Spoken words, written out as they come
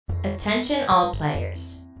Attention all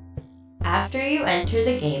players. After you enter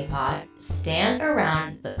the game pod, stand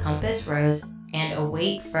around the compass rose and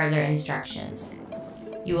await further instructions.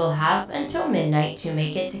 You will have until midnight to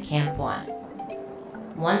make it to Camp 1.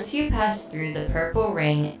 Once you pass through the purple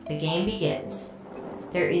ring, the game begins.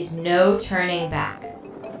 There is no turning back.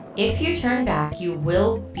 If you turn back, you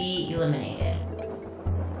will be eliminated.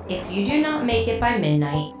 If you do not make it by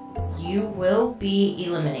midnight, you will be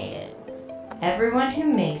eliminated. Everyone who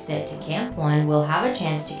makes it to Camp 1 will have a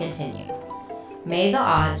chance to continue. May the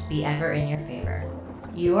odds be ever in your favor.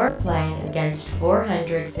 You are playing against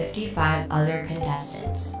 455 other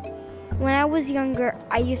contestants. When I was younger,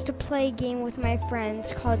 I used to play a game with my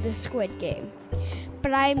friends called the Squid game.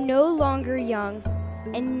 But I am no longer young,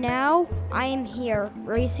 and now I am here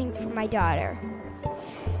racing for my daughter.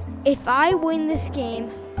 If I win this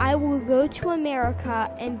game, I will go to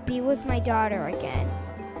America and be with my daughter again.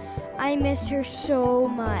 I miss her so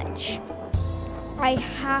much. I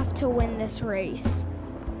have to win this race.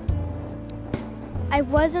 I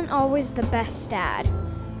wasn't always the best dad,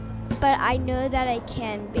 but I know that I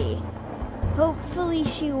can be. Hopefully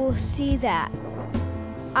she will see that.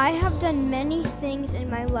 I have done many things in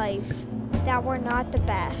my life that were not the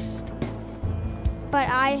best, but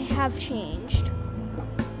I have changed.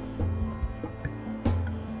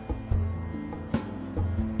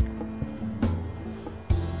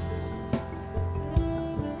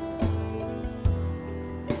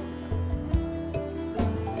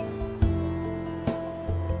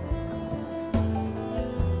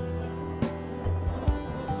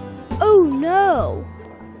 Oh no!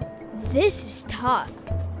 This is tough.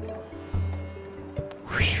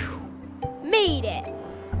 Whew. Made it!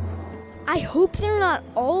 I hope they're not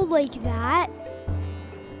all like that.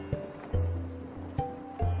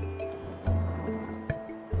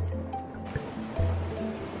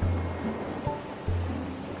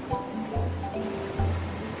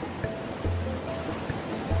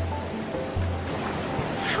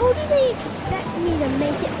 How do they expect me to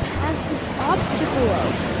make it past this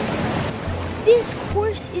obstacle? This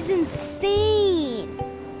course is insane.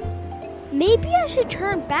 Maybe I should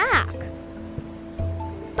turn back.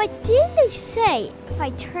 But didn't they say if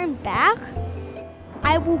I turn back,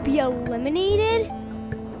 I will be eliminated?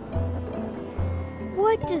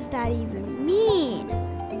 What does that even mean?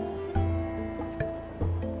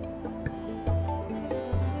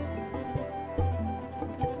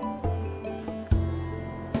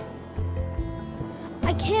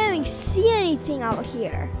 I can't even see anything out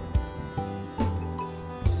here.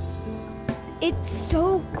 It's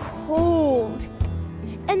so cold,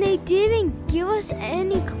 and they didn't give us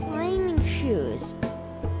any climbing shoes.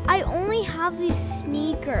 I only have these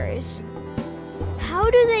sneakers. How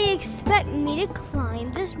do they expect me to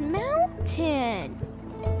climb this mountain?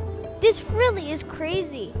 This really is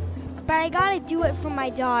crazy, but I gotta do it for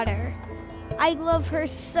my daughter. I love her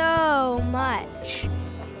so much.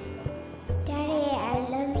 Daddy, I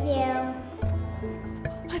love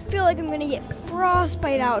you. I feel like I'm gonna get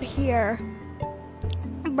frostbite out here.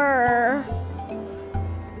 Brr.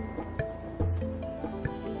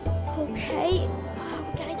 Okay,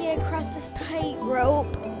 we gotta get across this tight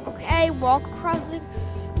rope. Okay, walk across it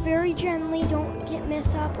very gently. Don't get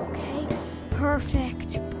messed up, okay?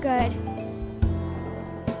 Perfect, good.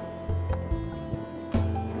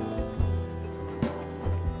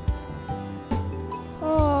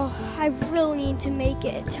 Oh, I really need to make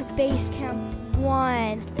it to base camp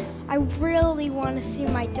 1. I really want to see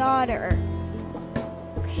my daughter.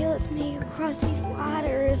 Okay, let's make it across these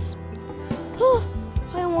ladders. Oh,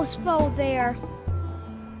 I almost fell there.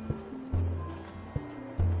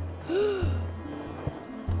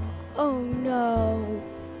 Oh no.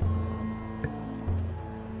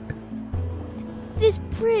 This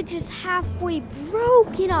bridge is halfway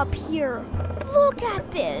broken up here. Look at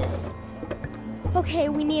this. Okay,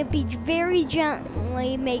 we need to be very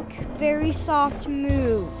gently, make very soft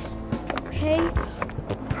moves. Okay?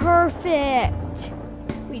 Perfect.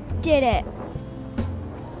 We did it.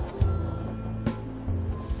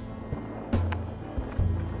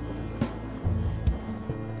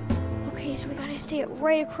 Okay, so we gotta stay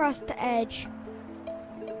right across the edge.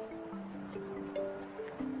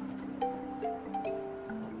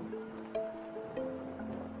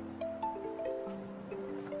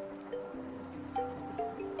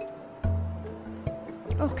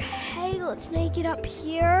 Okay, let's make it up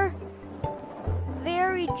here.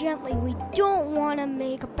 Very gently. We don't want to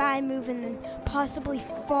make a bad move and then possibly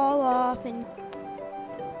fall off and...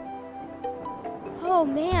 Oh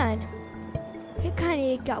man, it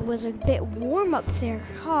kind of was a bit warm up there.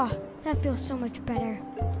 Oh, that feels so much better.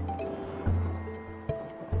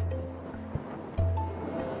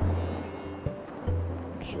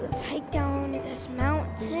 let's hike down this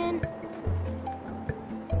mountain.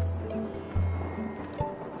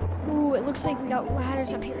 Ooh, it looks like we got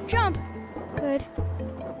ladders up here. Jump! Good.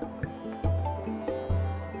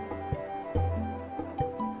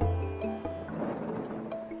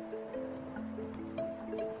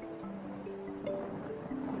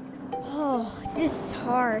 Oh, this is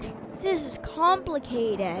hard. This is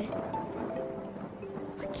complicated.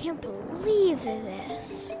 I can't believe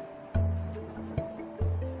this.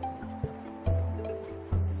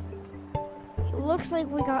 It looks like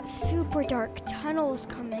we got super dark tunnels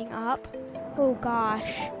coming up. Oh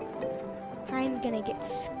gosh. I'm gonna get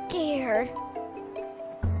scared.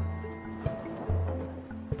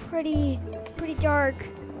 It's pretty dark.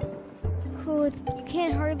 Oh, you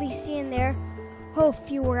can't hardly see in there. Oh,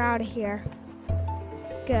 phew, we're out of here.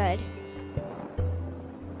 Good.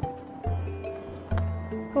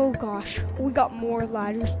 Oh gosh, we got more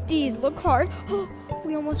ladders. These look hard. Oh,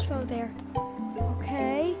 we almost fell there.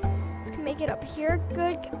 Okay, let's make it up here.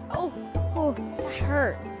 Good. Oh, that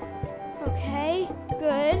hurt. Okay,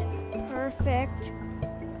 good. Perfect.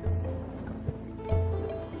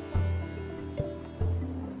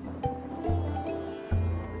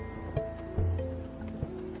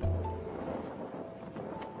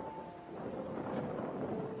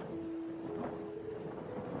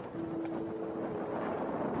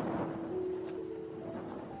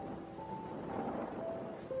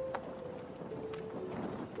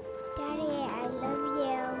 Daddy, I love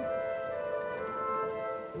you.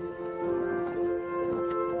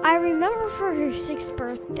 I remember for her 6th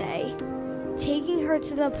birthday, taking her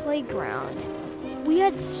to the playground. We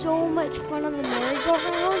had so much fun on the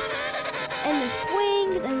merry-go-round, and the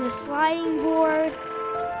swings, and the sliding board.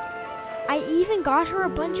 I even got her a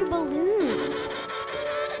bunch of balloons.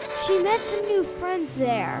 She met some new friends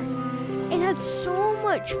there, and had so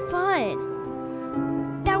much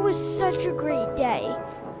fun. That was such a great day.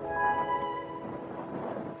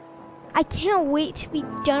 I can't wait to be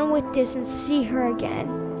done with this and see her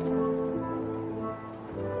again.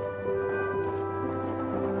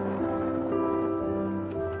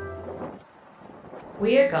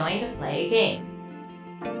 We are going to play a game.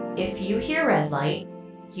 If you hear red light,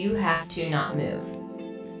 you have to not move.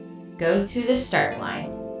 Go to the start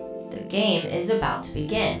line. The game is about to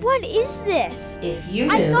begin. What is this? If you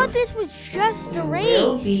move, I thought this was just a race. You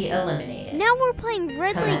will be eliminated. Now we're playing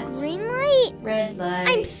red light, Commence. green light? Red light.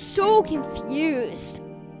 I'm so confused.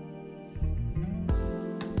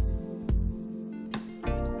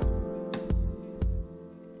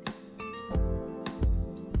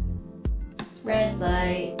 Red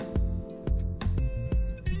light.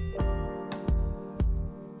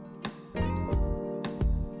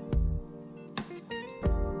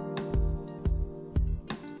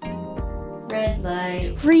 Red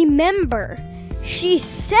light. Remember, she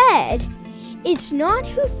said it's not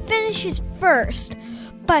who finishes first,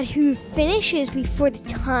 but who finishes before the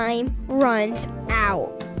time runs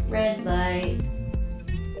out. Red light.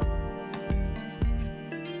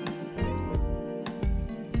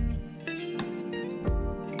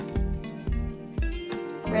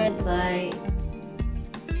 Red light.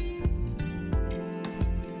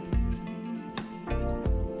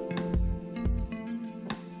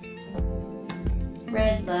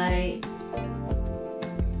 Red light.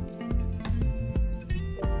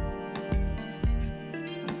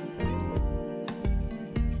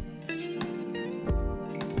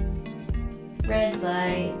 Red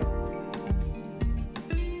light.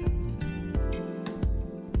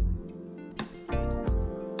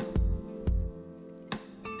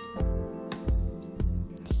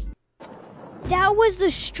 That was the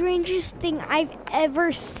strangest thing I've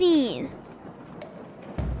ever seen.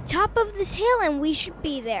 Top of this hill and we should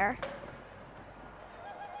be there.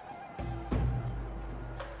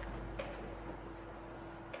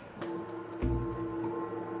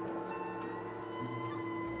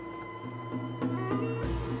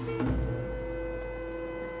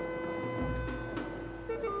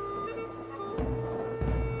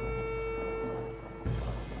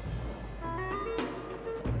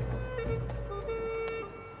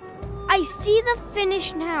 I see the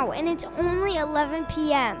finish now, and it's only 11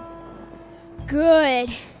 p.m.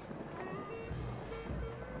 Good.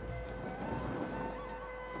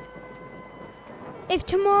 If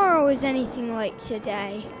tomorrow is anything like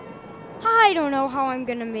today, I don't know how I'm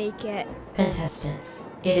gonna make it. Contestants,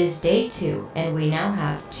 it is day 2, and we now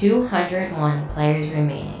have 201 players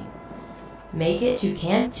remaining. Make it to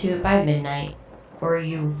Camp 2 by midnight, or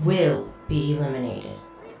you will be eliminated.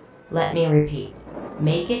 Let me repeat.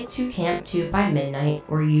 Make it to Camp 2 by midnight,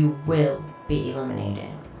 or you will be eliminated.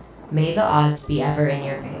 May the odds be ever in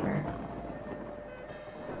your favor.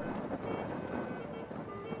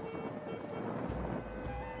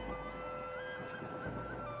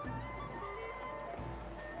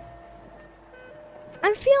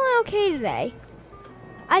 okay today.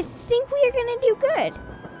 I think we are gonna do good.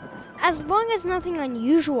 As long as nothing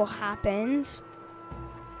unusual happens.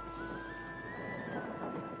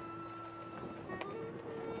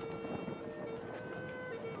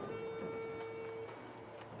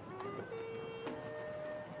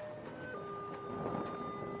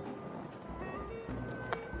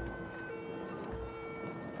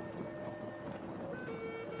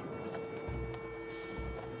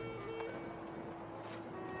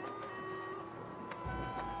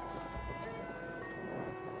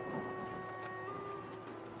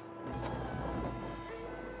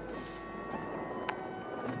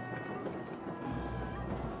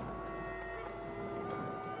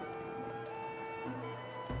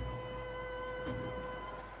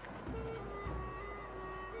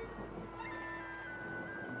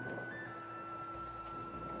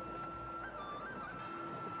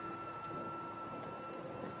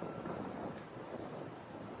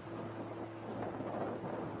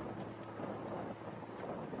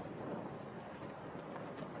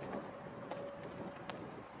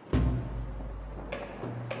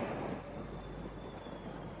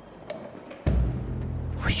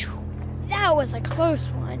 That was a close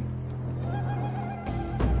one.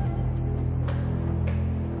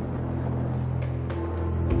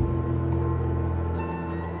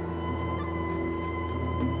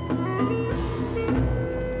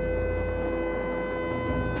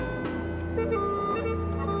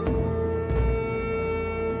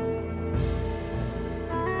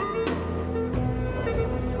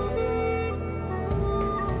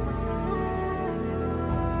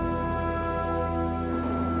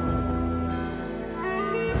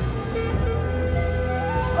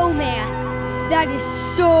 Oh man, that is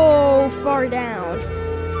so far down.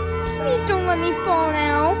 Please don't let me fall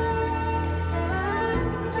now.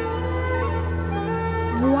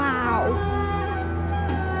 Wow.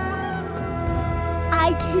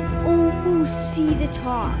 I can almost see the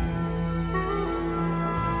top.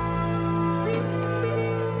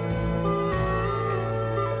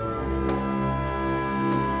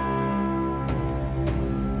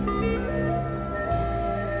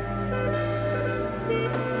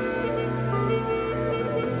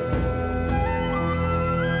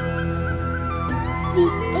 The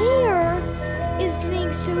air is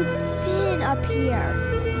getting so thin up here.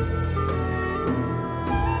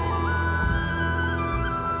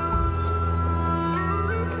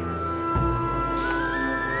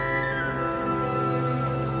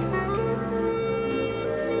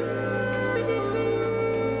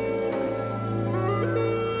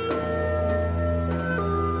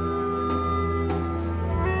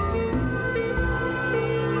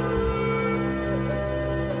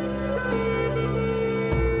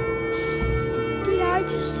 I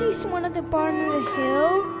just see someone at the bottom of the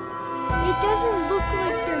hill. It doesn't look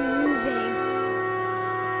like they're moving.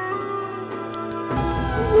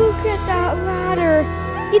 Look at that ladder.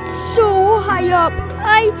 It's so high up.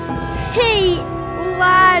 I hate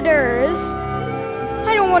ladders.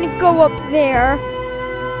 I don't want to go up there.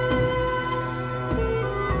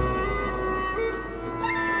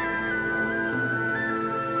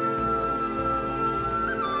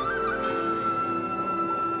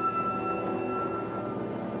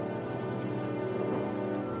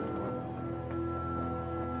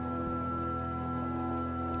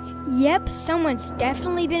 Yep, someone's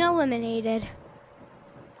definitely been eliminated.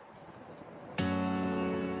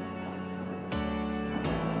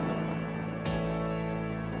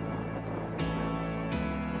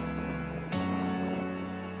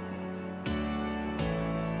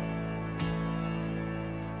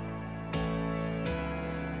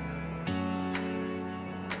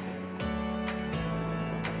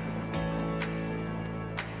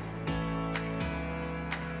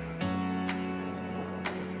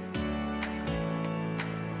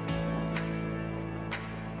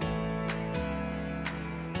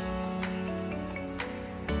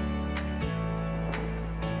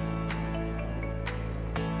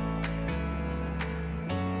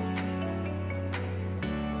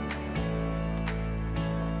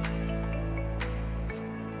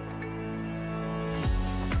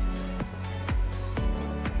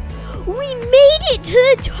 We made it to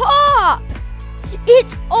the top!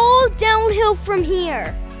 It's all downhill from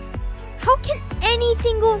here. How can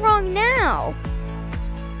anything go wrong now?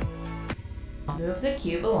 Move the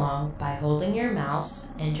cube along by holding your mouse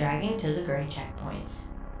and dragging to the gray checkpoints.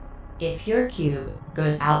 If your cube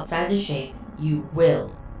goes outside the shape, you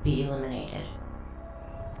will be eliminated.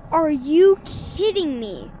 Are you kidding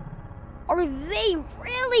me? Are they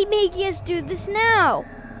really making us do this now?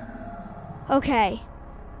 Okay.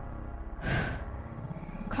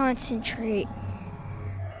 Concentrate.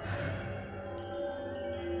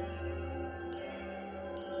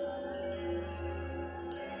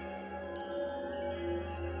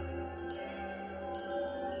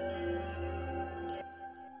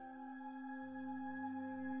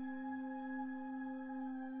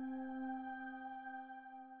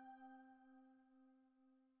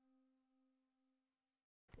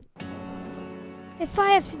 If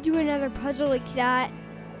I have to do another puzzle like that,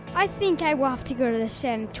 I think I will have to go to the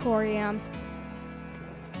sanatorium.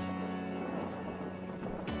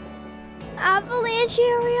 Avalanche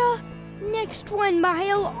area? Next 1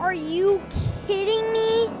 mile? Are you kidding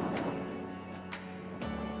me?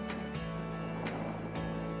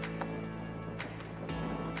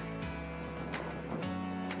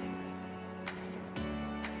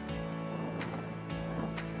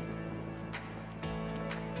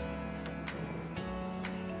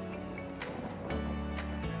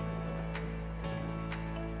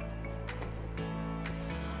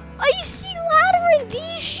 Icy ladder in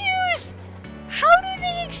these shoes? How do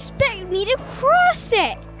they expect me to cross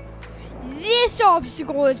it? This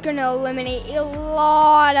obstacle is going to eliminate a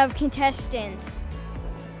lot of contestants.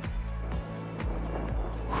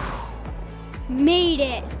 Made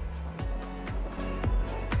it.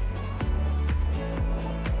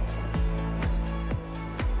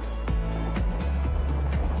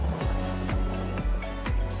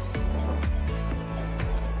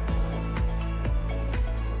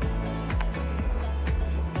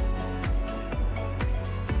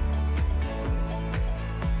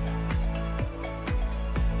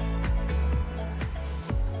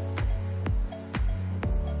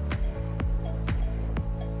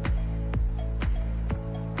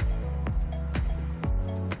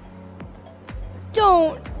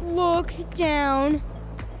 Don't look down.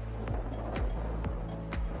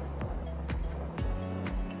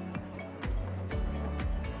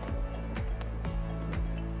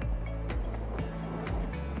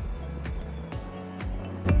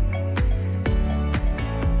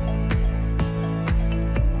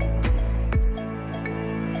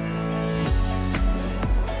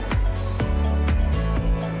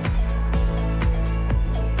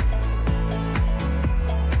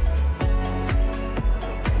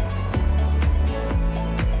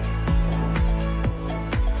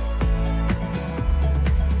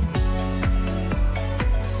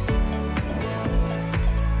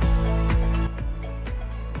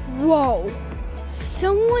 Whoa,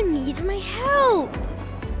 someone needs my help.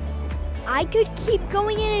 I could keep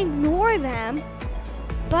going and ignore them,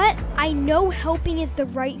 but I know helping is the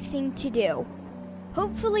right thing to do.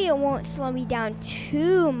 Hopefully it won't slow me down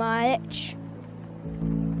too much.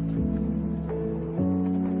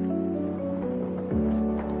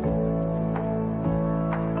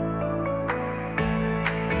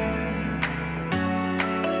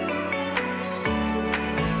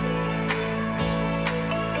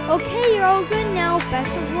 Okay, you're all good now.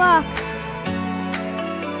 Best of luck.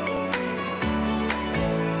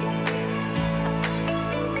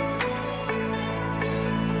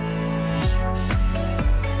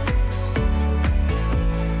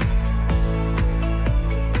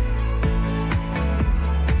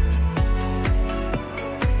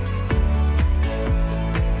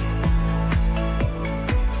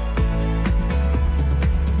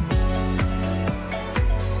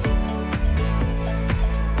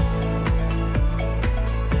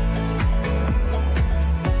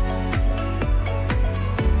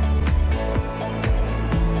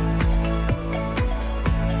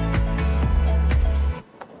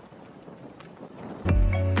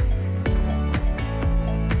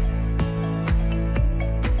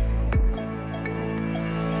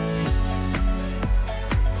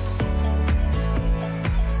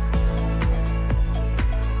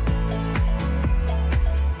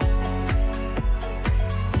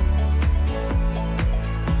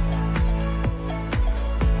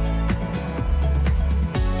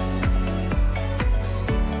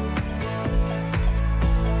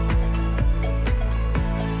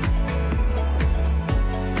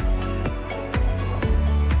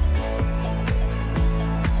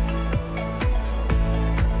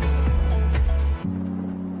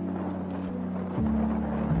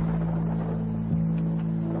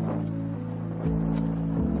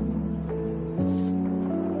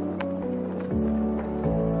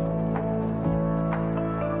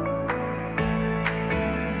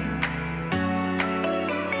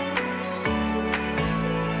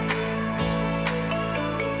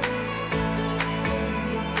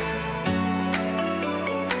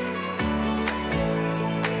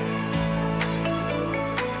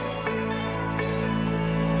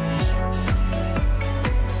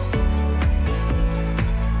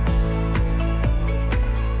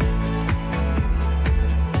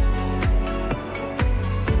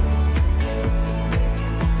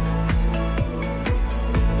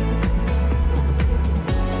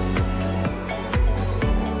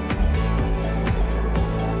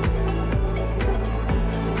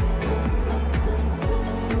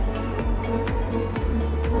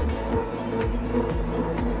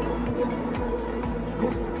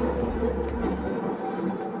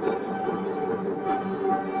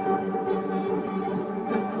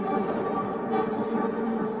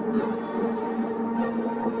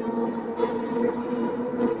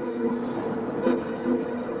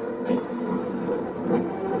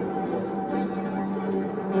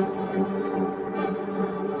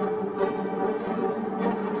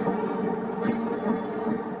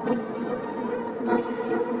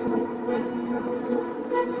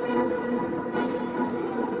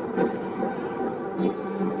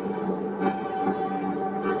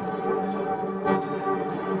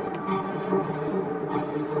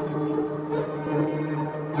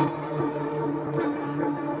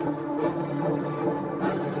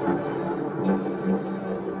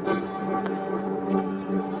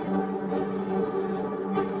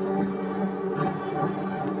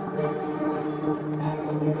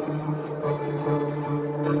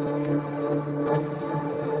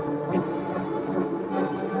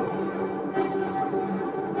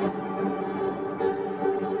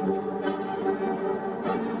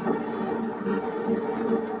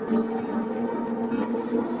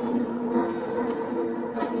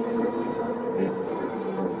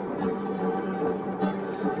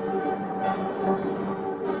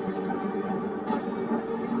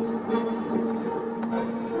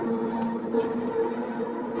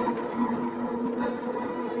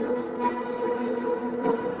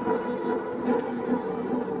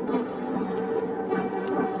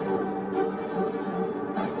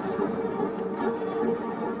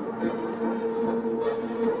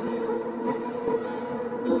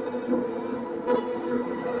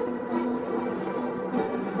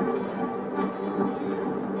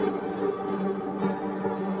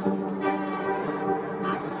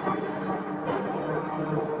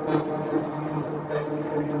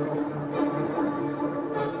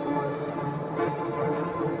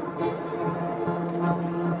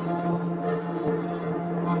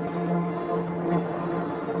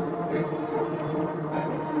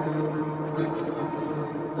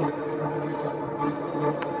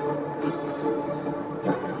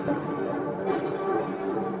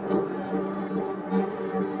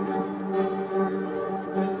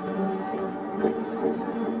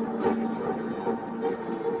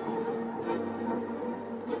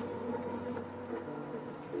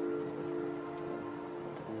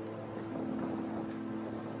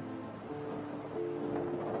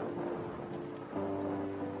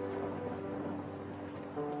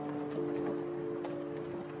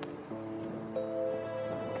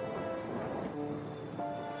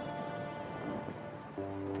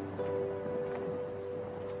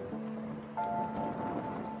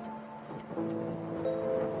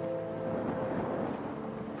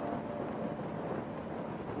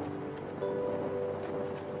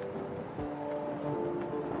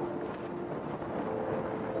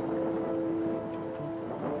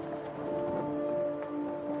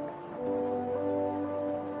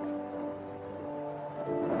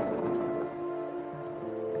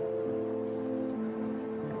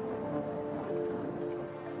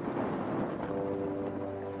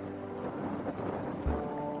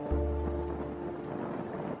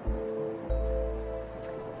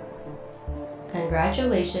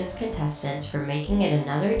 Congratulations, contestants, for making it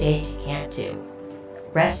another day to Camp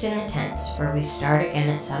 2. Rest in the tents, for we start again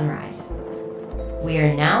at sunrise. We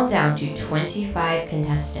are now down to 25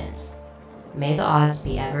 contestants. May the odds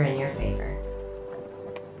be ever in your favor.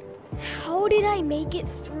 How did I make it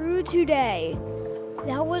through today?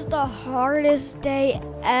 That was the hardest day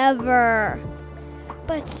ever.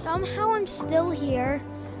 But somehow I'm still here.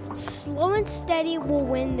 Slow and steady will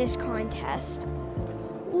win this contest.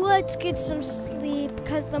 Let's get some sleep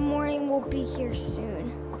because the morning will be here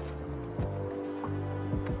soon.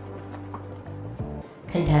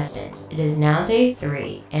 Contestants, it is now day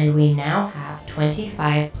 3 and we now have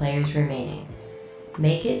 25 players remaining.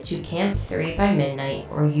 Make it to Camp 3 by midnight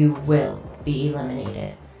or you will be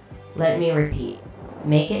eliminated. Let me repeat,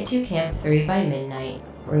 make it to Camp 3 by midnight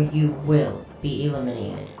or you will be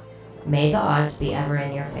eliminated. May the odds be ever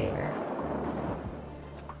in your favor.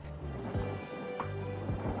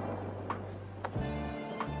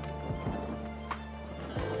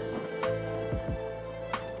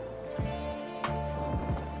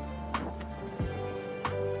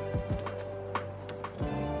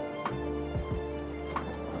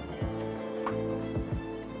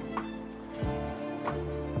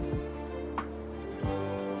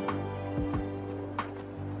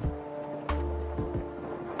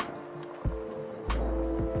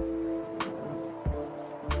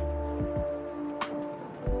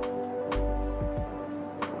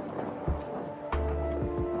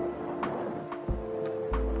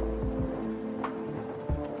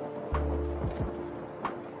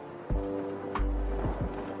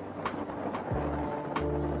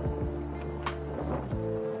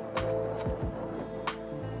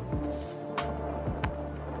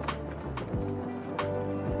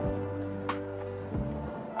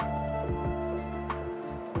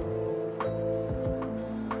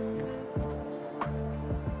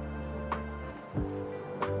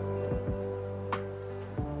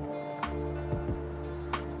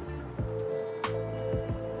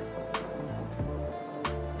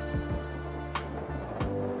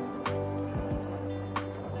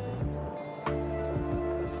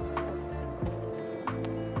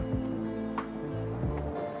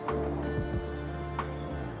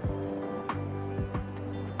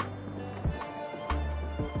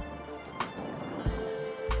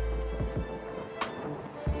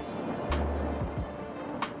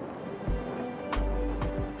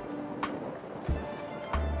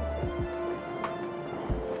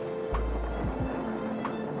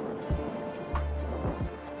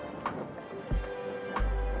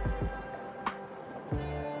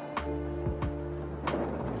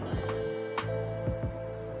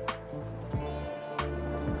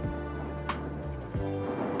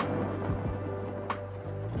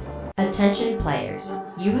 Attention players,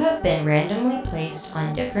 you have been randomly placed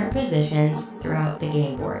on different positions throughout the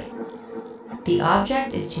game board. The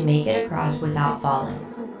object is to make it across without falling.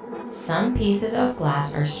 Some pieces of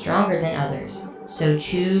glass are stronger than others, so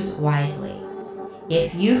choose wisely.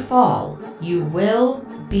 If you fall, you will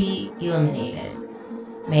be eliminated.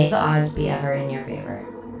 May the odds be ever in your favor.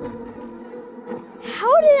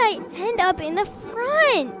 How did I end up in the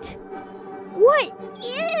front? What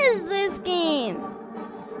is this game?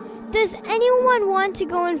 Does anyone want to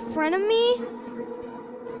go in front of me?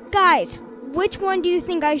 Guys, which one do you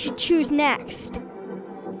think I should choose next?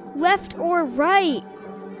 Left or right?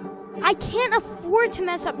 I can't afford to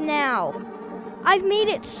mess up now. I've made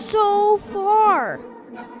it so far.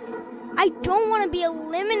 I don't want to be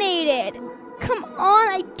eliminated. Come on,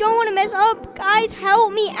 I don't want to mess up. Guys,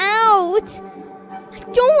 help me out. I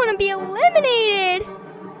don't want to be eliminated.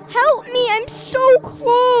 Help me, I'm so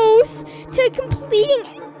close to completing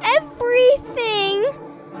everything.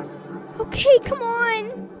 Okay, come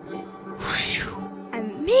on. I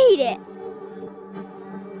made it.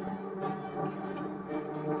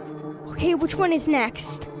 Okay, which one is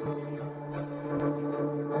next?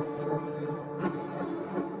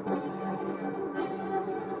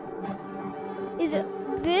 Is it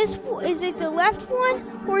this? Is it the left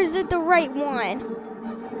one or is it the right one?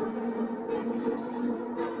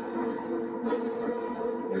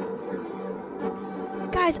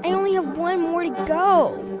 Guys, I only have one more to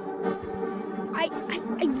go. I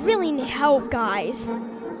really need help, guys.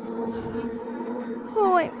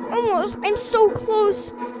 Oh, I'm so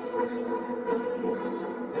close.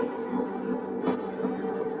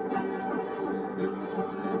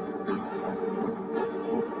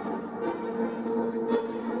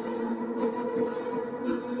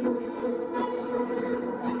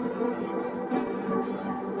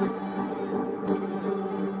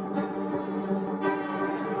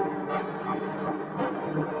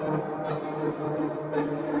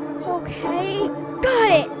 Okay.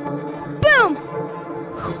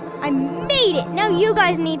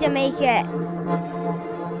 guys need to make it.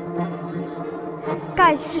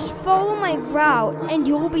 Guys, just follow my route and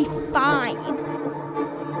you'll be fine.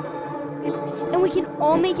 And we can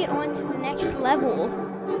all make it on to the next level.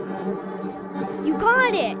 You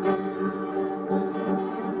got it.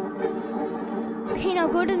 Okay, now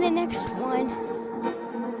go to the next one.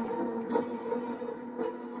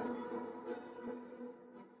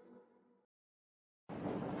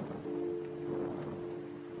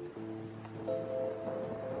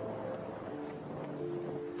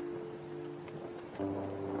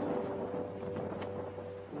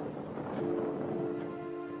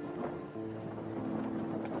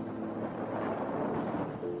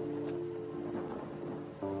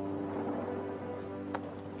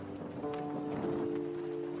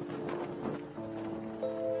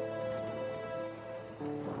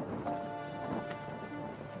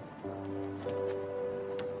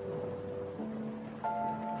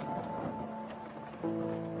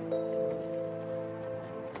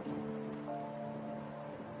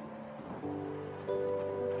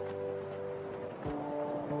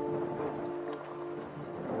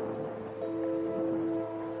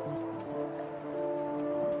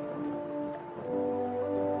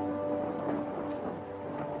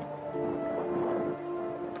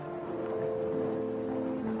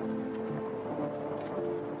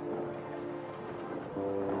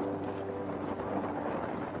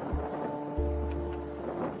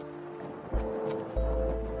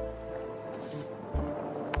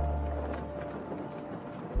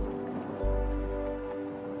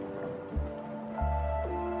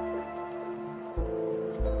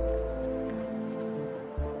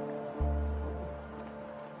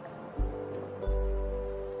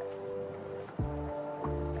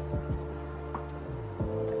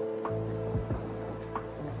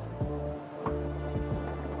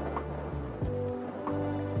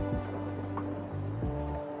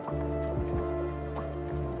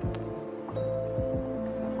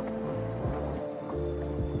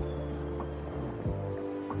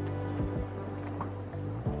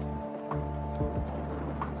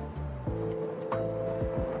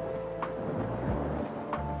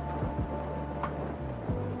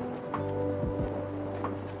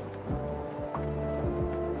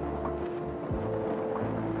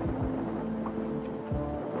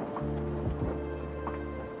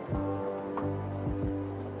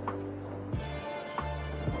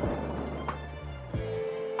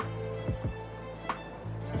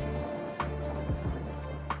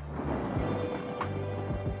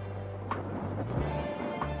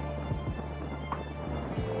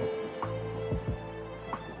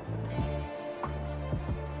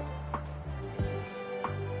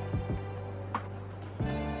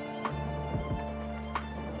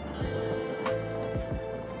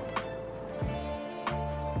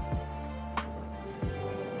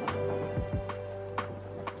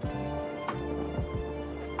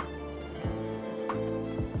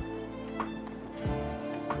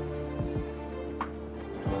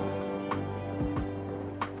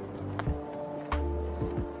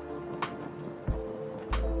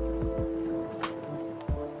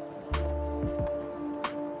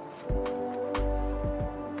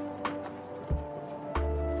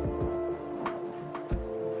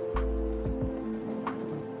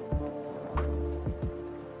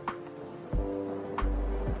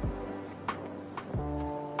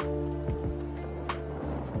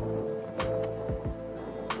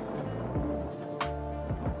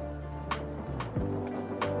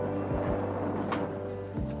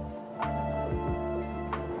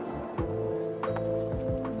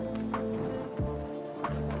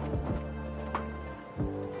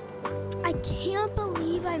 I can't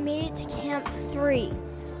believe I made it to Camp 3.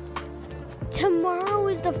 Tomorrow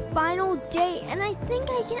is the final day, and I think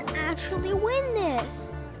I can actually win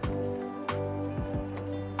this.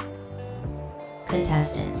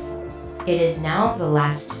 Contestants, it is now the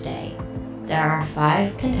last day. There are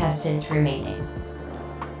 5 contestants remaining.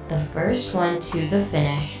 The first one to the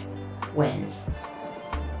finish wins.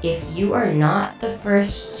 If you are not the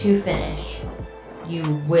first to finish,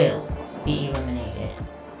 you will be eliminated.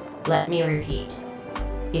 Let me repeat.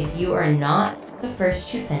 If you are not the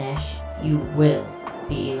first to finish, you will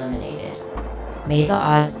be eliminated. May the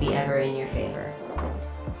odds be ever in your favor.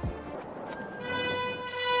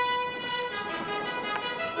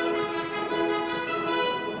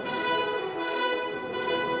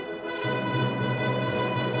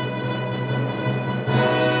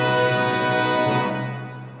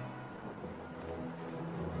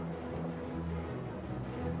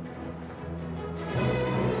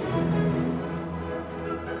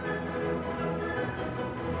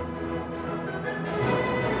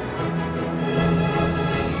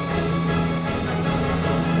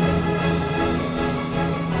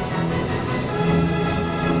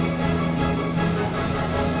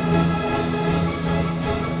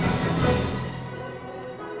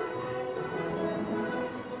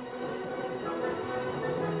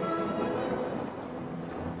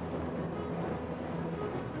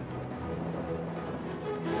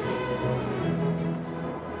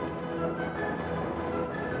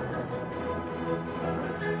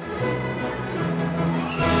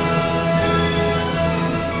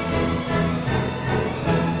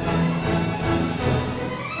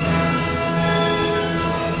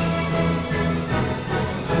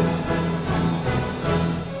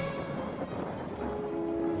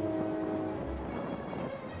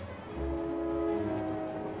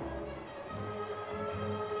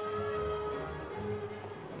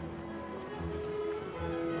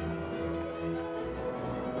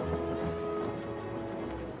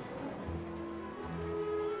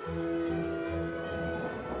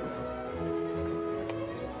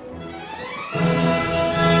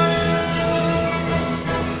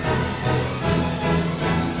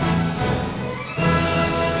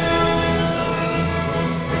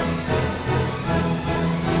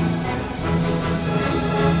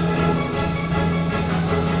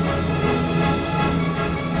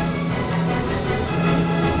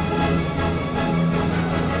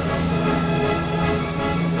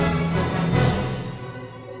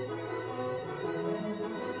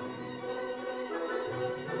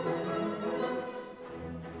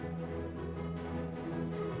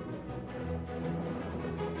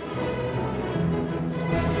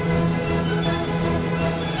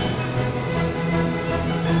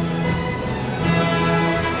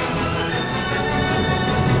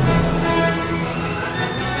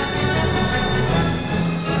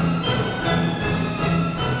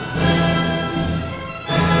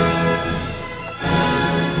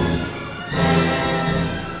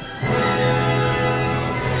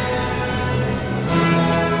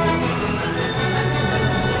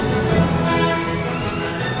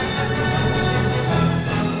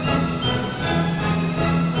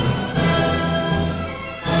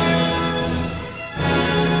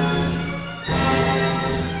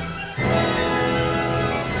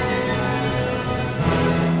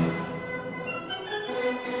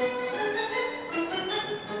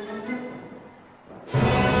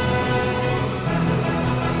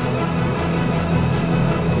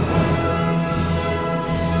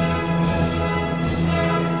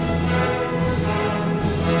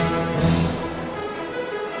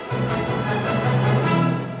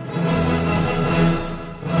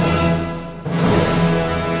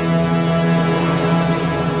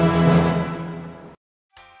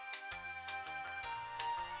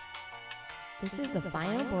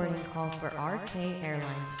 final boarding call for RK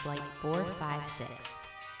Airlines Flight 456.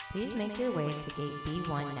 Please make your way to Gate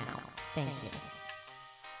B1 now. Thank you.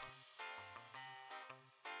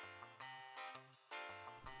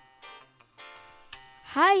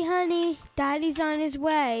 Hi, honey. Daddy's on his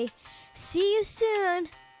way. See you soon.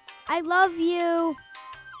 I love you.